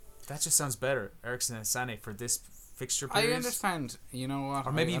Sané. That just sounds better. Eriksson and Sané for this fixture period. I understand. You know what?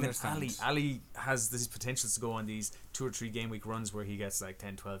 Or maybe even Ali. Ali has this potential to go on these 2 or 3 game week runs where he gets like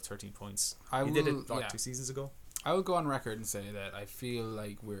 10, 12, 13 points. He did it 2 seasons ago. I will go on record and say that I feel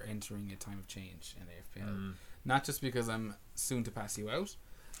like we're entering a time of change in the FPL. Not just because I'm soon to pass you out,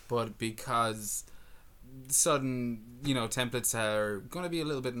 but because sudden, templates are going to be a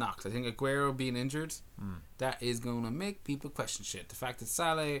little bit knocked. I think Aguero being injured, that is going to make people question shit. The fact that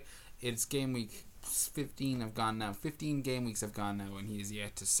Salah, it's game week 15 have gone now. 15 game weeks have gone now, and he is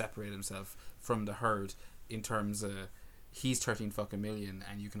yet to separate himself from the herd in terms of he's 13 fucking million,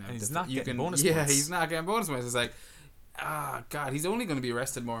 and you can have. And he's not getting bonus points. Yeah, he's not getting bonus points. It's like, God, he's only going to be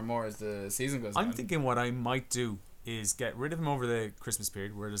arrested more and more as the season goes on. I'm thinking what I might do is get rid of him over the Christmas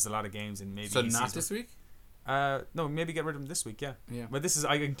period where there's a lot of games and maybe. So not this week. No, maybe get rid of him this week. Yeah. But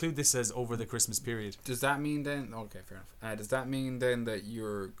I include this as over the Christmas period. Does that mean then? Okay, fair enough. Does that mean then that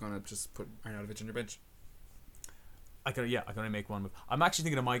you're gonna just put Arnautovic on your bench? I can only make one move. I'm actually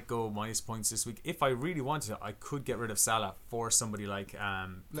thinking I might go minus points this week. If I really wanted to, I could get rid of Salah for somebody like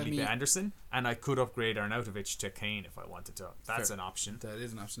Felipe Anderson, and I could upgrade Arnautovic to Kane if I wanted to. That's an option. That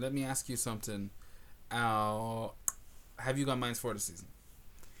is an option. Let me ask you something. Have you got -4 this season?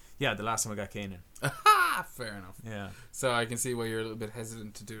 Yeah, the last time I got Kane in. Fair enough. Yeah. So I can see why you're a little bit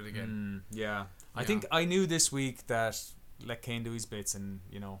hesitant to do it again. Yeah. I think I knew this week that let Kane do his bits, and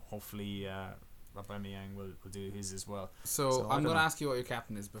hopefully Aubameyang will do his as well. So I'm going to ask you what your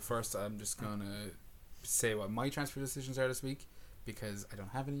captain is, but first I'm just going to say what my transfer decisions are this week, because I don't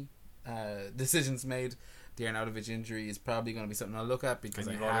have any decisions made. The Arnautovic injury is probably going to be something I'll look at, because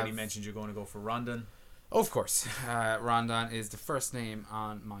you've already mentioned you're going to go for Rondon. Of course, Rondon is the first name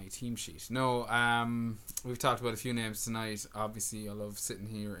on my team sheet. No, we've talked about a few names tonight. Obviously, I love sitting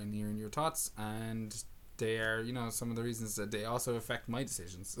here and hearing your thoughts, and they are, some of the reasons that they also affect my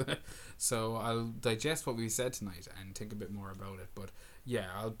decisions. So I'll digest what we said tonight and think a bit more about it. But yeah,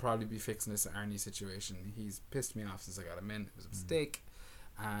 I'll probably be fixing this Arnie situation. He's pissed me off since I got him in. It was a mistake.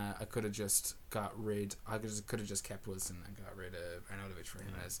 I could have just I could have just kept Wilson and got rid of Arnautovic for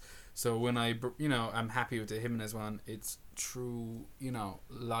Jimenez. So when I'm happy with the Jimenez one, it's true,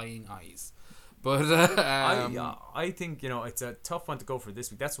 lying eyes. But I think it's a tough one to go for this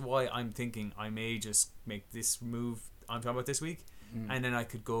week. That's why I'm thinking I may just make this move I'm talking about this week, and then I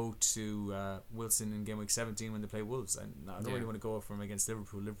could go to Wilson in game week 17 when they play Wolves. And I don't really want to go for him against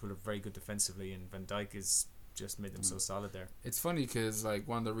Liverpool. Liverpool are very good defensively, and Van Dijk is just made them so solid there. It's funny because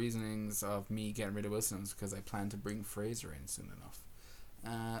one of the reasonings of me getting rid of Wilson is because I plan to bring Fraser in soon enough,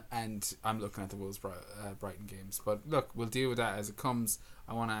 and I'm looking at the Wolves Brighton games. But look, we'll deal with that as it comes.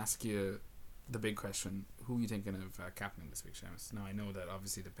 I want to ask you the big question: who are you thinking of captaining this week, Seamus? Now I know that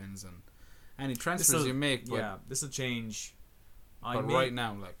obviously depends on any transfers you make. But this will change. Right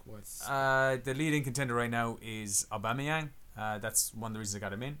now, what's the leading contender right now is Aubameyang. That's one of the reasons I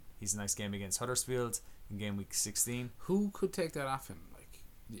got him in. He's a nice game against Huddersfield in game week 16. Who could take that off him?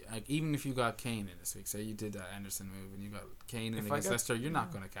 Even if you got Kane in this week, say you did that Anderson move and you got Kane in against Leicester, you're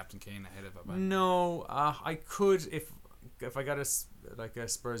not going to captain Kane ahead of Aubameyang. No, I could if I got a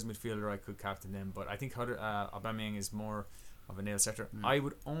Spurs midfielder, I could captain him. But I think Aubameyang is more of a nail setter. I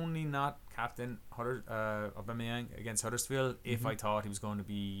would only not captain Aubameyang against Huddersfield if I thought he was going to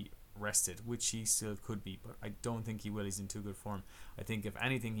be rested, which he still could be, but I don't think he will. He's in too good form. I think if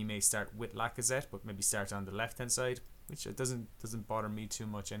anything he may start with Lacazette, but maybe start on the left hand side, which it doesn't bother me too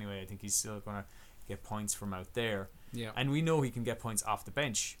much anyway. I think he's still going to get points from out there, and we know he can get points off the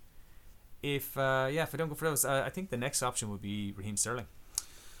bench. If I don't go for those, I think the next option would be Raheem Sterling.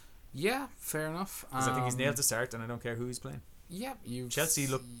 Yeah, fair enough. Because I think he's nailed to start, and I don't care who he's playing. Yeah, Chelsea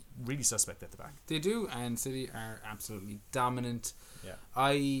look really suspect at the back. They do, and City are absolutely dominant. Yeah,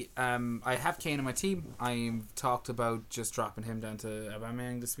 I have Kane on my team. I've talked about just dropping him down to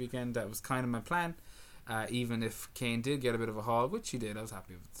Aubameyang this weekend. That was kind of my plan. Even if Kane did get a bit of a haul, which he did, I was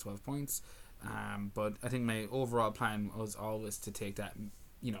happy with 12 points. But I think my overall plan was always to take that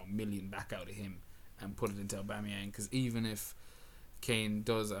million back out of him and put it into Aubameyang, because even if Kane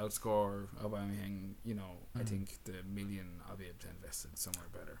does outscore Aubameyang, I think the million I'll be able to invest in somewhere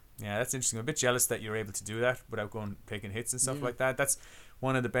better. Yeah, that's interesting. I'm a bit jealous that you're able to do that without going taking hits and stuff like that. That's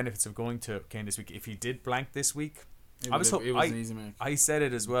one of the benefits of going to Kane this week. If he did blank this week, it was an easy make. I said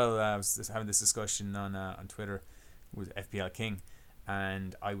it as well. I was just having this discussion on Twitter with FPL King,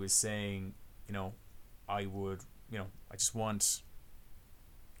 and I was saying, I would, I just want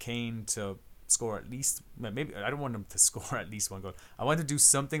Kane to score at least, maybe I don't want him to score at least one goal. I want to do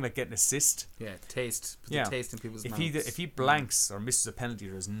something like get an assist. Yeah, taste. Put the taste in people's mouths. If he blanks or misses a penalty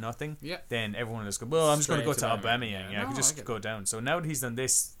or does nothing, yeah, then everyone will just go, well, I'm just going to go to Aubameyang. Yeah, I could just go down. So now that he's done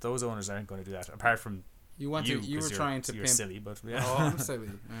this, those owners aren't going to do that. Apart from you were trying to you're pimp. silly, but yeah. Oh, I'm silly.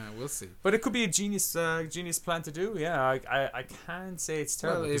 We'll see. But it could be a genius plan to do. Yeah, I can't say it's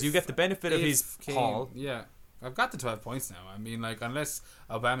terrible because you get the benefit of his haul. Yeah. I've got the 12 points now. I mean, unless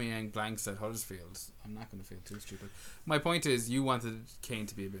Aubameyang blanks at Huddersfield, I'm not going to feel too stupid. My point is, you wanted Kane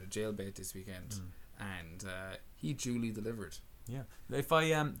to be a bit of jailbait this weekend, and he duly delivered. Yeah. If I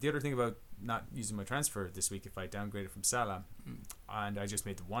the other thing about not using my transfer this week, if I downgraded from Salah, and I just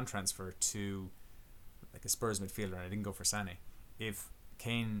made the one transfer to like a Spurs midfielder, and I didn't go for Sané. If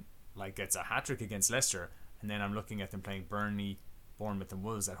Kane gets a hat trick against Leicester, and then I'm looking at them playing Burnley, Bournemouth and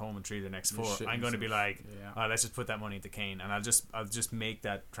Wolves at home and 3 of the next 4, I'm going to be like, let's just put that money into Kane, and I'll just make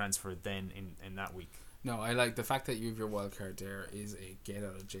that transfer then in that week. No, I like the fact that you have your wild card there is a get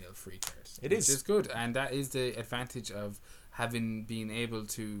out of jail free card. It's good, and that is the advantage of having been able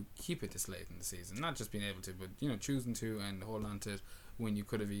to keep it this late in the season. Not just being able to, but choosing to and hold on to it when you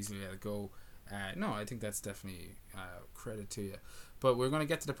could have easily let it go. No, I think that's definitely credit to you. But we're going to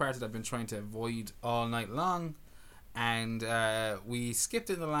get to the part that I've been trying to avoid all night long. And we skipped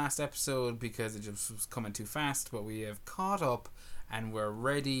in the last episode because it just was coming too fast, but we have caught up and we're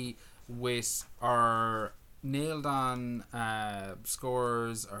ready with our nailed on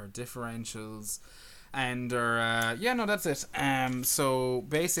scores, our differentials, and our that's it. So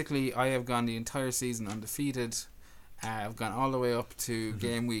basically I have gone the entire season undefeated. I've gone all the way up to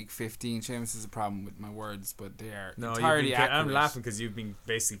game week 15. Seamus has a problem with my words, but they are entirely accurate. I'm laughing because you've been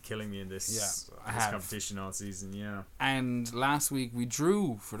basically killing me in this competition all season. Yeah. And last week we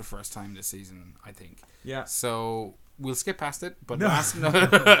drew for the first time this season, I think. Yeah. So we'll skip past it. But last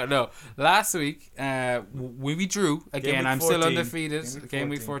week we drew again. I'm 14. Still undefeated. Game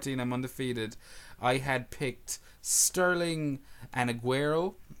week 14. I'm undefeated. I had picked Sterling and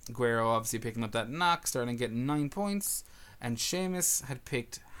Aguero. Aguero obviously picking up that knock, Sterling getting 9 points, and Seamus had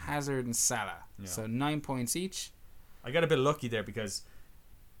picked Hazard and Salah, so 9 points each. I got a bit lucky there because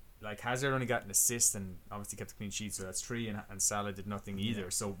Hazard only got an assist and obviously kept a clean sheet, so that's 3, and Salah did nothing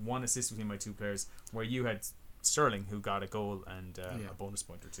either. So 1 assist between my 2 players, where you had Sterling who got a goal and a bonus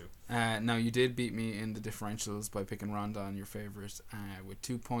point or 2. Now you did beat me in the differentials by picking Rondon, your favourite, with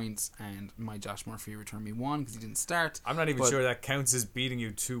 2 points, and my Josh Murphy returned me 1 because he didn't start. I'm not even sure that counts as beating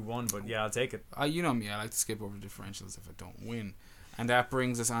you 2-1, but yeah, I'll take it. You know me, I like to skip over differentials if I don't win. And that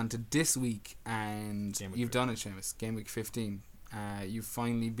brings us on to this week, and you've done it, Seamus. Game week 15. You've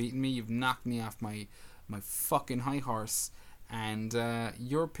finally beaten me. You've knocked me off my fucking high horse, and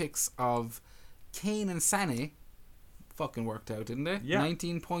your picks of Kane and Sané fucking worked out, didn't they? Yeah.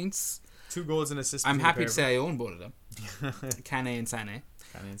 19 points. 2 goals and assists. I'm happy to say I own both of them. Kane and Sané.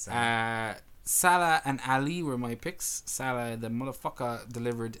 Salah and Ali were my picks. Salah, the motherfucker,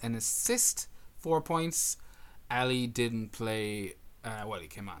 delivered an assist, 4 points. Ali didn't play. He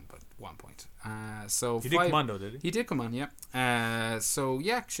came on, but 1 point. He did come on though, did he? He did come on, yeah.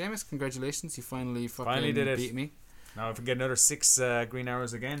 Seamus, congratulations. You finally did beat me. Now, if we get another 6 green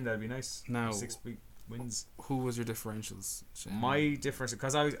arrows again, that'd be nice. Now, 6 wins. Who was your differentials? My difference,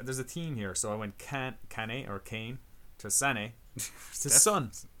 because there's a team here, so I went Kane to Sané to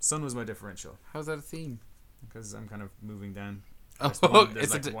Son. Son was my differential. How's that a theme? Because I'm kind of moving down. There's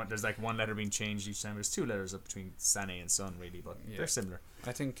one letter being changed each time. There's 2 letters up between Sané and Son, really, but they're similar.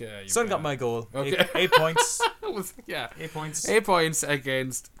 I think Son got my goal. Okay. 8 points. 8 points. 8 points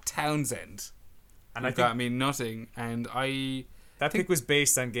against Townsend. And I got me nothing, and that pick was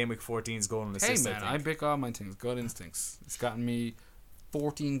based on game week 14's goal and assist. Hey man, I pick all my things. Gut instincts. It's gotten me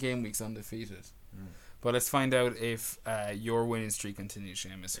 14 game weeks undefeated. But let's find out if your winning streak continues,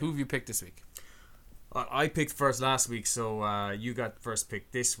 Seamus. Who have you picked this week? I picked first last week, so you got first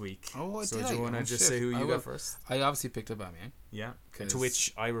pick this week. Oh, so do you want to just say who you got first? I obviously picked Aubameyang. Yeah. To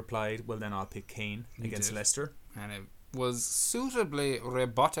which I replied, well then I'll pick Kane against Leicester. And it was suitably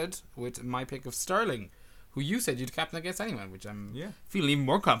rebutted with my pick of Sterling, who you said you'd captain against anyone, which I'm Yeah. feeling even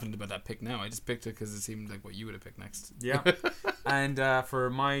more confident about that pick now. I just picked it because it seemed like what you would have picked next. Yeah. And for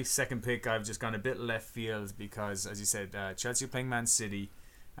my second pick, I've just gone a bit left field because, as you said, Chelsea are playing Man City,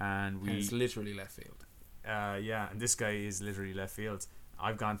 and And it's literally left field. and this guy is literally left field.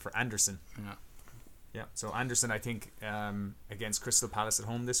 I've gone for Anderson. Yeah. Yeah, so Anderson, I think, against Crystal Palace at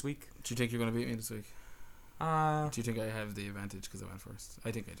home this week. Do you think you're going to beat me this week? Do you think I have the advantage because I went first?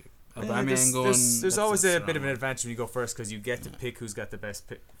 I think I do. There's always a bit of an advantage when you go first because you get to pick who's got the best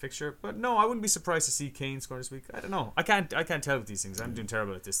fixture. But no, I wouldn't be surprised to see Kane score this week. I don't know. I can't tell with these things. I'm doing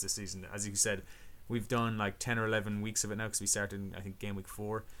terrible at this season. As you said, we've done like 10 or 11 weeks of it now because we started, I think, game week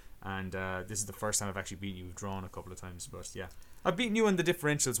 4. And this is the first time I've actually beaten you. We've drawn a couple of times. But yeah, I've beaten you on the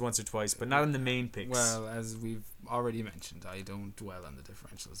differentials once or twice, but not on the main picks. Well, as we've already mentioned, I don't dwell on the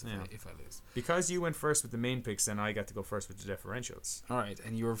differentials if I lose. Because you went first with the main picks, then I got to go first with the differentials. Alright,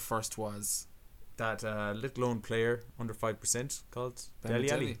 and your first was? That little lone player, under 5%, called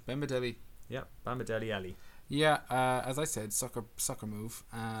Dele Alli. Bamba Dele. Yeah, Bamba Dele Alli. Yeah, as I said, soccer move.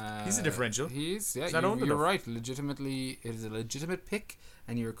 He's a differential. You're right. Legitimately, it is a legitimate pick,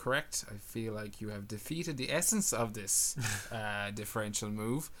 and you're correct. I feel like you have defeated the essence of this differential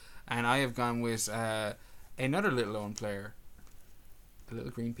move, and I have gone with another little lone player, a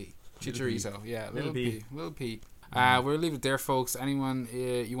little green pea, Chicharito. Yeah, little pea. We'll leave it there, folks. Anyone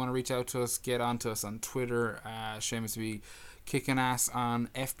you want to reach out to us, get on to us on Twitter. Seamus will be kicking ass on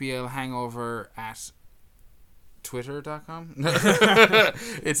FBL Hangover at Twitter.com.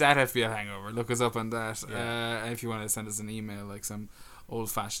 It's at FBL Hangover. Look us up on that. Yeah. If you want to send us an email like some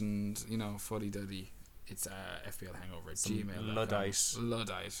old-fashioned, fuddy-duddy, it's FBL Hangover at gmail.com.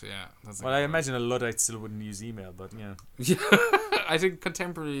 Luddite, yeah. That's I imagine a Luddite still wouldn't use email, but yeah. I think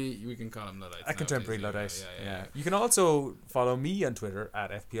contemporary, we can call them Luddites. A contemporary Luddite. Yeah. You can also follow me on Twitter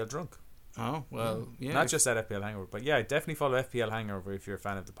at FPL Drunk. Oh, well, yeah. Not just at FPL Hangover, but yeah, definitely follow FPL Hangover if you're a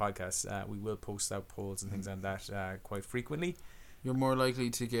fan of the podcast. We will post out polls and things like that quite frequently. You're more likely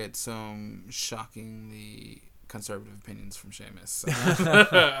to get some shockingly conservative opinions from Seamus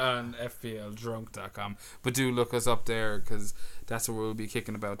on FPLDrunk.com. But do look us up there because that's where we'll be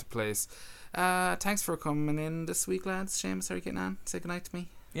kicking about the place. Thanks for coming in this week, lads. Seamus, how are you getting on? Say goodnight to me.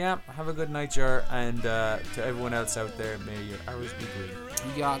 Yeah, have a good night, Jar, and to everyone else out there, may your hours be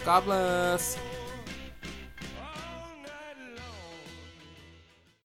green. Yeah, God bless.